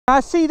I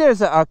see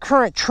there's a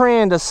current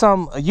trend of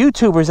some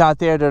YouTubers out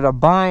there that are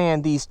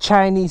buying these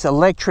Chinese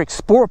electric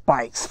sport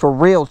bikes for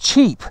real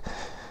cheap.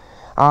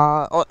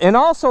 And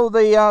also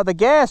the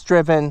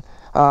gas-driven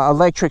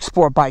electric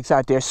sport bikes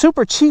out there,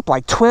 super cheap,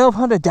 like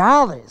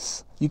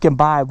 $1,200. You can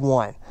buy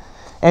one.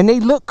 And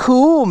they look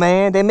cool,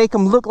 man. They make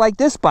them look like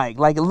this bike,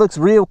 like it looks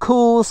real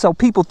cool, so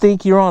people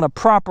think you're on a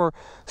proper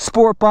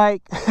sport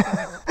bike.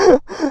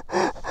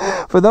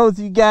 For those of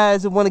you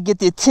guys that want to get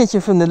the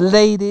attention from the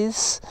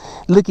ladies,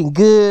 looking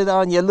good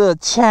on your little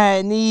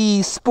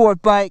Chinese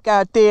sport bike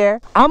out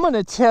there, I'm going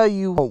to tell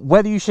you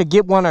whether you should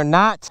get one or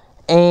not,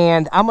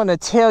 and I'm going to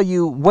tell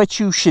you what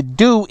you should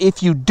do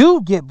if you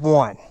do get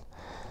one.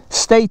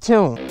 Stay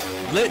tuned.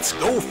 Let's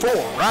go for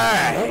a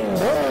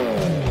ride.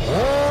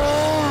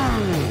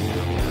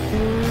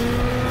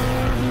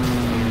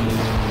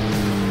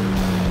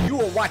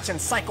 Watching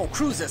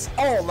CycleCruza's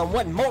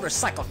all-in-one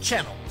motorcycle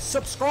channel.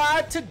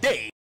 Subscribe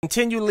today.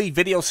 Continue to leave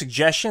video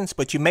suggestions,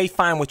 but you may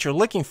find what you're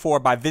looking for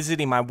by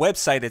visiting my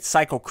website at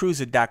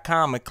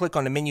CycleCruza.com and click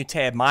on the menu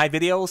tab My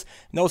Videos.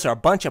 And those are a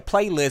bunch of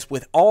playlists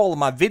with all of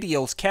my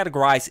videos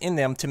categorized in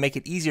them to make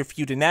it easier for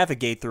you to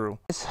navigate through.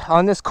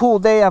 On this cool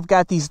day, I've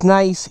got these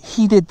nice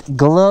heated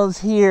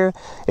gloves here.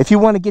 If you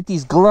want to get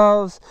these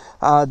gloves,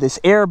 this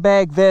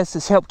airbag vest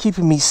has helped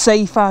keeping me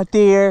safe out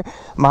there.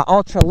 My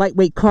ultra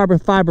lightweight carbon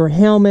fiber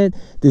helmet,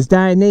 this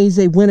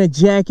Dainese winter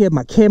jacket,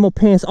 my camo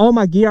pants, all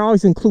my gear. I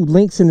always include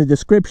links in the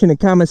description and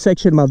comment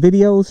section of my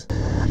videos.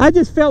 I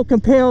just felt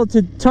compelled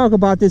to talk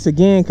about this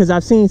again because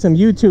I've seen some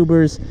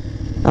YouTubers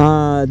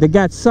that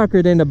got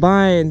suckered into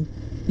buying,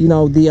 you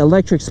know, the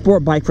electric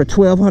sport bike for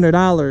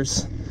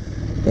 $1,200.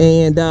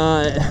 And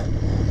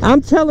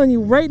I'm telling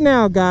you right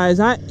now, guys,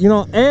 you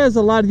know, as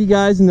a lot of you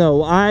guys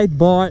know, I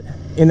bought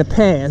in the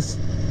past,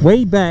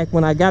 way back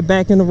when I got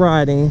back into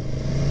riding,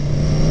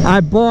 I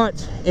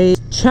bought a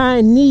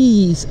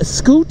Chinese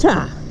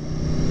scooter.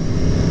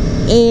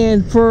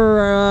 And for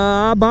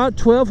about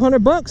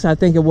 1,200 bucks, I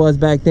think it was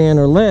back then,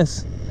 or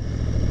less.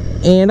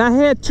 And I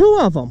had two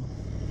of them.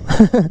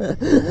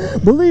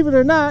 Believe it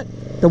or not,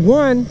 the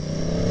one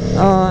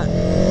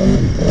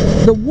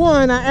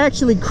I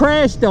actually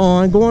crashed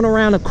on going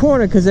around a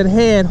corner because it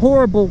had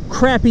horrible,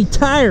 crappy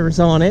tires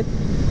on it.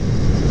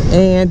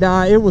 And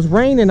it was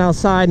raining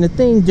outside, and the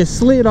thing just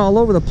slid all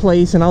over the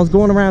place. And I was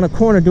going around a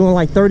corner doing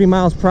like 30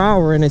 miles per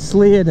hour, and it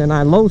slid, and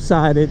I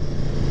low-sided.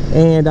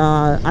 And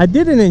I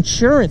did an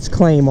insurance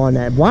claim on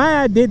that.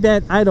 Why I did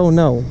that, I don't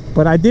know.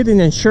 But I did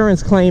an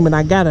insurance claim, and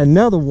I got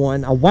another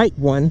one, a white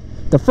one.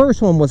 The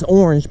first one was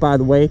orange, by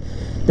the way.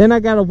 Then I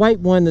got a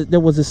white one that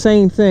was the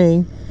same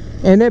thing.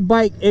 And that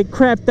bike, it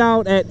crapped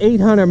out at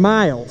 800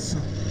 miles.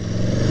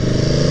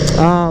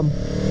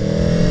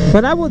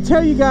 But I will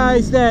tell you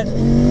guys that,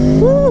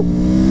 woo,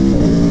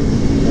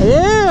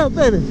 yeah,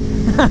 baby.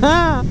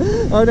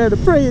 Oh, they're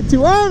praying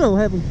to Arnold,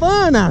 having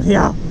fun out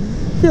here.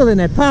 Feeling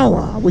that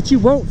power, which you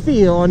won't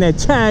feel on that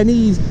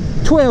Chinese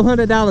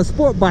 $1,200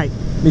 sport bike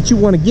that you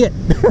want to get.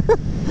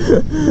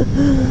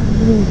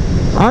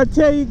 I'll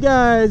tell you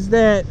guys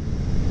that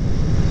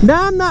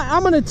now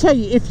I'm going to tell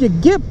you, if you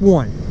get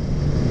one,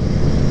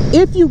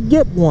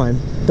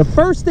 the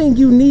first thing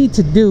you need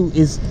to do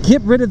is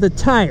get rid of the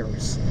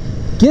tires.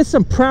 Get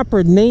some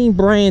proper name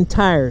brand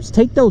tires.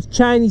 Take those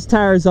Chinese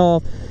tires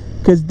off,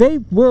 because they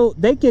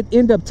could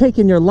end up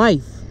taking your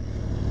life.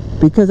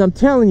 Because I'm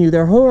telling you,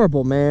 they're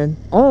horrible, man.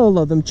 All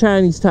of them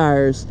Chinese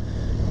tires.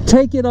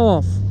 Take it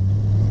off.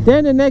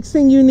 Then the next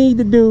thing you need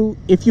to do,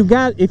 if you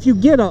get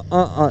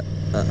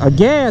a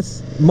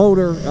gas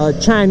motor,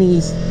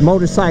 Chinese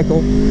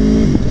motorcycle,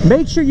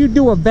 make sure you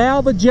do a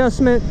valve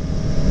adjustment,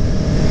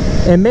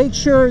 and make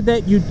sure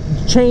that you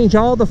change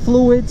all the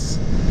fluids,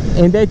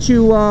 and that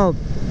you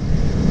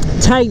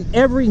tighten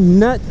every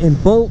nut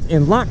and bolt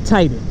and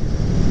Loctite it.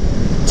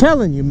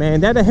 Telling you,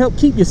 man, that'll help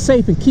keep you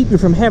safe and keep you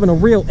from having a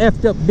real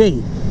effed up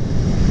day.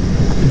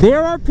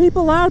 There are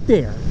people out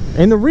there,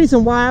 and the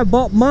reason why I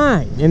bought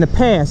mine in the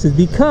past is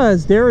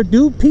because there are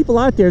people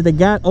out there that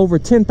got over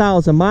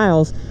 10,000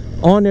 miles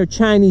on their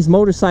Chinese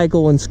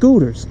motorcycle and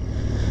scooters.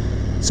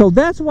 So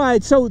that's why.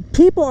 So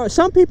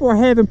some people are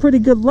having pretty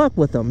good luck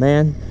with them,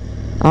 man.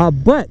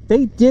 But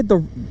they did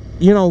the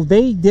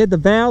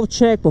valve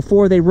check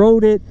before they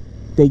rode it.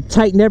 They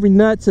tightened every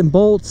nuts and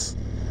bolts.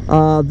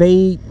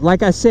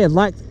 Like I said,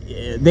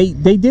 they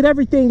did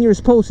everything you're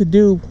supposed to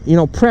do, you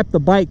know, prep the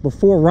bike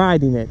before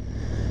riding it,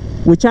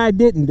 which I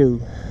didn't do.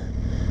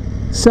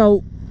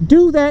 So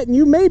do that and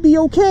you may be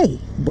okay.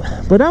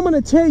 But I'm going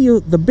to tell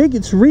you the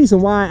biggest reason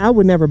why I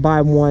would never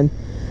buy one.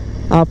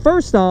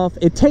 First off,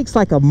 it takes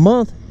like a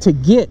month to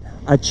get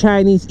a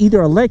Chinese,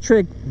 either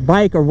electric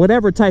bike or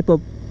whatever type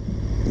of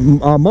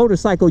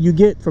motorcycle you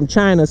get from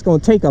China. It's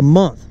going to take a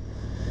month.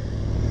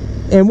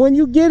 And when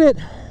you get it,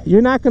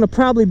 you're not going to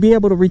probably be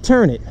able to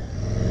return it.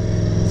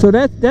 So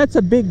that's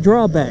a big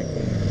drawback.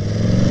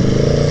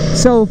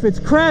 So if it's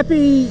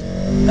crappy,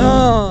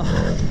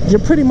 you're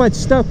pretty much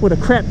stuck with a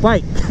crap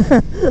bike.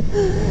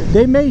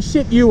 They may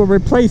ship you a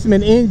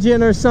replacement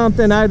engine or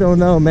something, I don't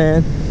know,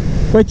 man.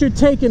 But you're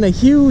taking a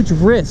huge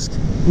risk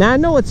Now I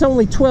know it's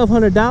only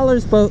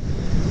 $1,200, but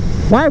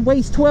why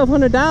waste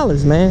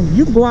 $1,200, man?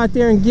 You can go out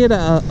there and get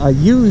a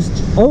used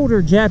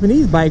older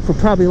Japanese bike for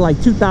probably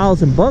like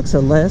 2,000 bucks or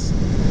less,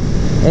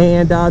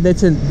 and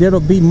that'll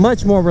be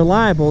much more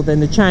reliable than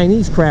the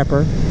Chinese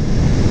crapper.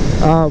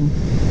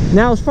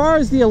 Now, as far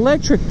as the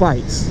electric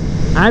bikes,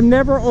 I've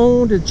never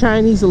owned a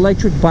Chinese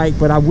electric bike,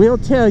 but I will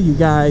tell you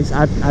guys,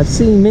 I've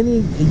seen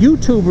many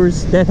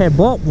YouTubers that have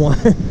bought one.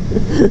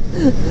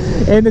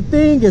 And the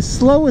thing is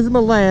slow as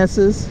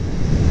molasses.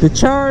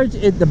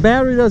 The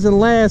battery doesn't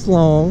last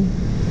long.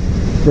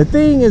 The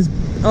thing is,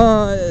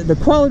 the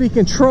quality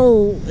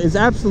control is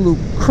absolute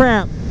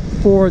crap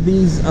for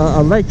these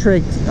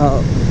electric,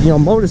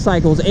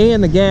 motorcycles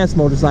and the gas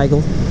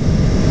motorcycles.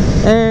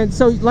 And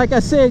so, like I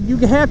said, you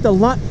have to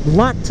lock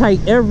tight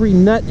every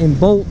nut and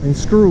bolt and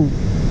screw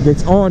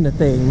that's on the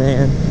thing,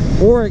 man,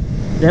 or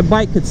that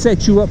bike could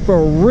set you up for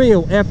a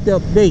real effed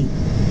up date.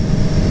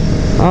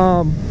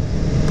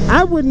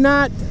 I would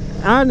not,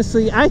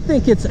 honestly, I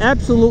think it's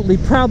absolutely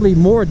probably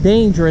more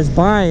dangerous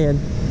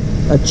buying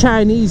a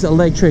Chinese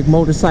electric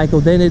motorcycle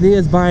than it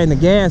is buying a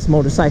gas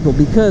motorcycle,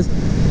 because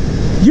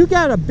you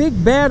got a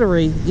big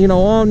battery,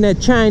 on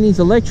that Chinese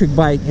electric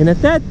bike, and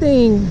if that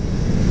thing,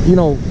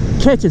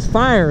 catches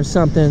fire or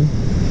something,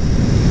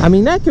 I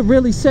mean, that could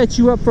really set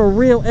you up for a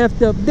real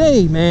effed up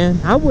day, man.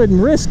 I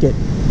wouldn't risk it.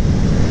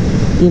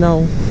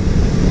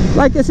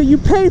 Like I said, you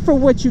pay for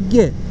what you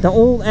get. The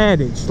old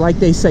adage, like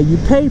they say, you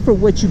pay for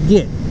what you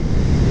get.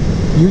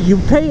 You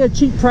pay a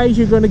cheap price,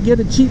 you're going to get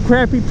a cheap,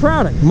 crappy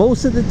product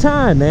most of the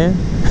time, man.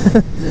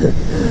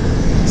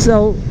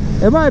 So,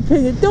 in my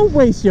opinion, don't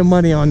waste your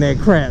money on that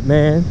crap,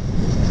 man.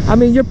 I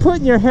mean, you're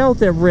putting your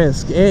health at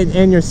risk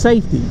and your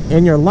safety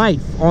and your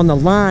life on the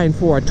line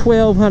for a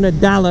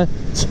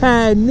 $1,200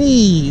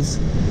 Chinese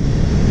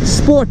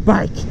sport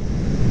bike.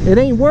 It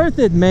ain't worth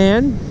it,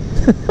 man.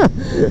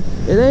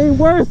 It ain't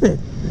worth it.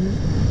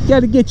 You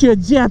got to get you a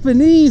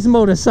Japanese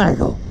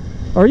motorcycle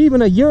or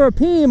even a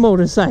European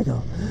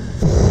motorcycle.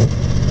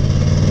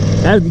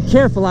 Gotta be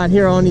careful out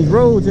here on these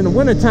roads in the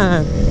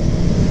wintertime.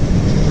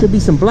 Could be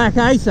some black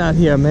ice out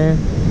here, man.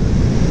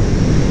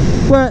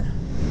 But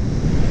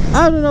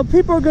I don't know,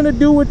 people are gonna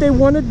do what they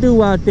want to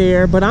do out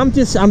there, but I'm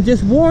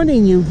just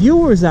warning you,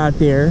 viewers out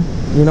there,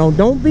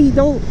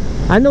 don't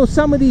I know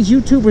some of these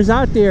YouTubers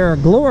out there are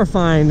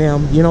glorifying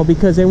them,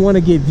 because they want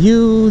to get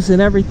views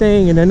and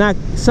everything, and they're not,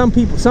 some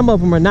of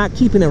them are not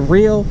keeping it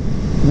real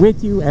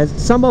with you, as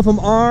some of them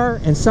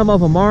are and some of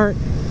them aren't,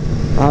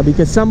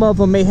 because some of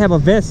them may have a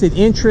vested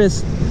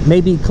interest,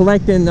 maybe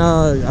collecting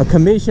a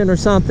commission or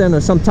something,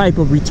 or some type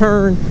of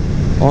return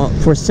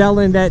for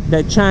selling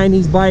that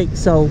Chinese bike.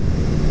 So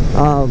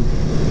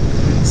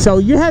so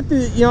you have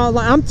to,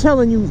 I'm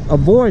telling you,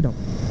 avoid them.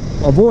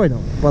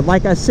 But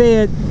like I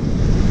said,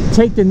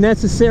 do the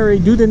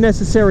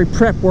necessary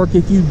prep work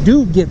if you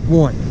do get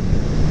one.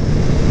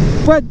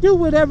 But do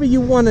whatever you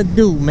want to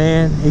do,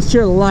 man. It's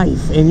your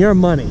life and your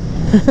money.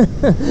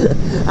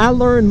 I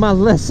learned my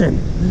lesson.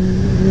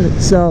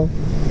 So,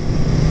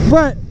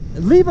 but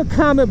leave a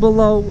comment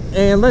below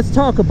and let's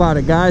talk about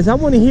it, guys. I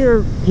want to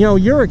hear,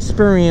 your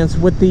experience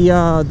with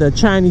the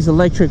Chinese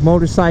electric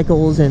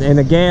motorcycles and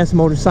the gas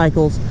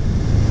motorcycles,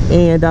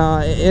 and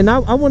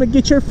I want to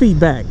get your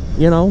feedback.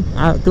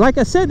 Like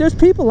I said, there's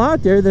people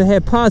out there that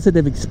have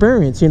positive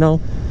experience.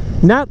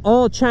 Not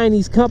all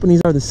Chinese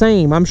companies are the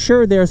same. I'm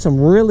sure there are some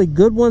really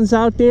good ones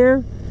out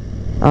there,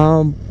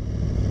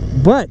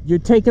 but you're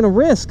taking a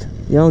risk.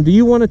 Do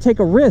you want to take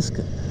a risk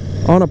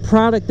on a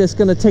product that's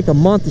going to take a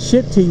month to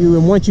ship to you,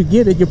 and once you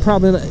get it, you're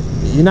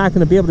not going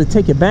to be able to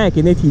take it back,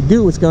 and if you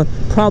do, it's going to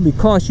probably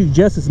cost you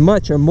just as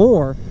much or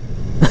more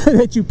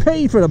that you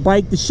paid for the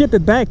bike to ship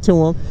it back to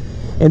them,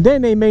 and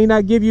then they may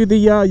not give you the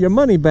your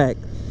money back.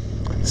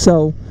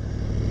 So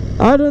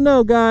I don't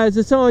know, guys,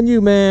 it's on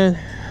you, man.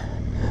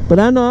 But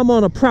I know I'm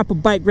on a proper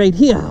bike right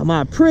here,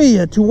 my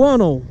Aprilia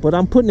Tuono, but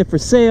I'm putting it for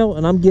sale,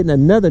 and I'm getting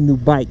another new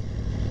bike,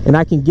 and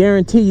I can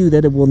guarantee you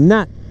that it will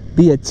not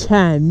be a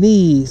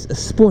Chinese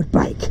sport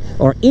bike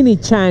or any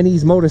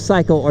Chinese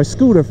motorcycle or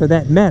scooter for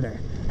that matter.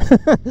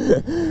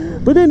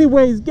 But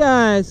anyways,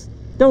 guys,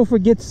 don't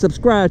forget to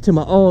subscribe to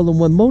my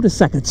all-in-one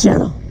motorcycle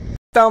channel.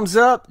 Thumbs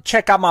up,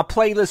 check out my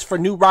playlist for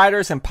new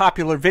riders and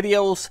popular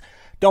videos.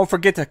 Don't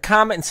forget to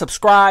comment and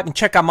subscribe, and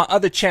check out my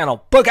other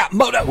channel, Bug Out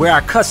Moto, where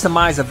I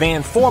customize a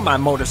van for my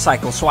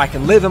motorcycle so I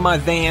can live in my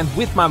van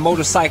with my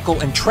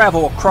motorcycle and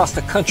travel across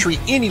the country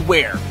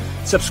anywhere.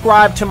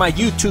 Subscribe to my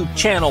YouTube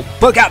channel,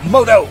 Bug Out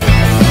Moto.